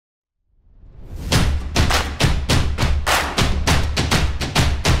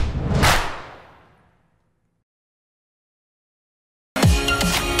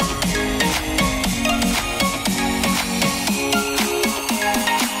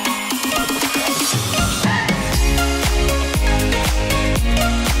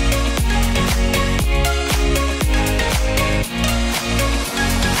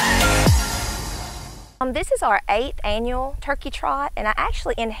is our 8th annual Turkey Trot, and I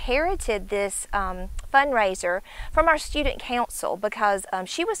actually inherited this fundraiser from our student council because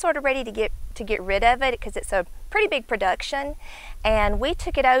she was sort of ready to get rid of it because it's a pretty big production, and we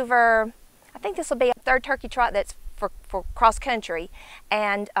took it over. I think this will be our 3rd Turkey Trot that's for cross country,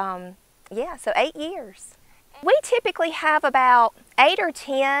 and yeah, so 8 years. We typically have about 8 or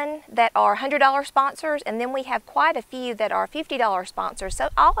 10 that are $100 sponsors, and then we have quite a few that are $50 sponsors. So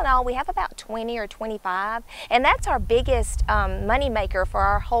all in all, we have about 20 or 25, and that's our biggest money maker for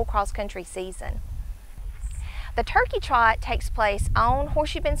our whole cross-country season. The Turkey Trot takes place on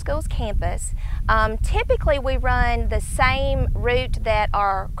Horseshoe Bend School's campus. Typically we run the same route that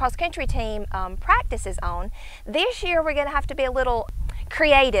our cross-country team practices on. This year we're going to have to be a little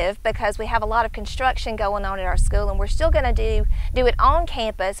creative because we have a lot of construction going on at our school, and we're still going to do it on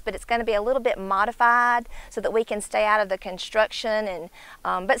campus, but it's going to be a little bit modified so that we can stay out of the construction and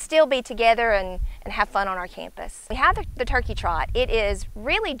but still be together and have fun on our campus. We have the Turkey Trot. It is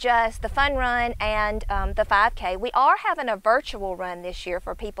really just the fun run and the 5K. We are having a virtual run this year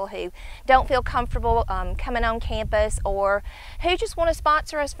for people who don't feel comfortable coming on campus or who just want to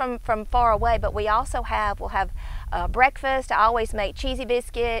sponsor us from far away, but we'll have breakfast. I always make cheesy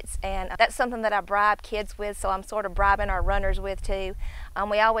biscuits, and that's something that I bribe kids with, so I'm sort of bribing our runners with too.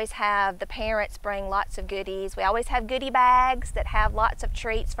 We always have the parents bring lots of goodies. We always have goodie bags that have lots of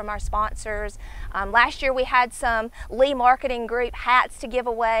treats from our sponsors. Last year we had some Lee Marketing Group hats to give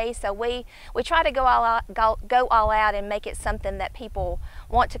away, so we try to go all out and make it something that people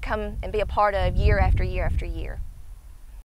want to come and be a part of year after year after year.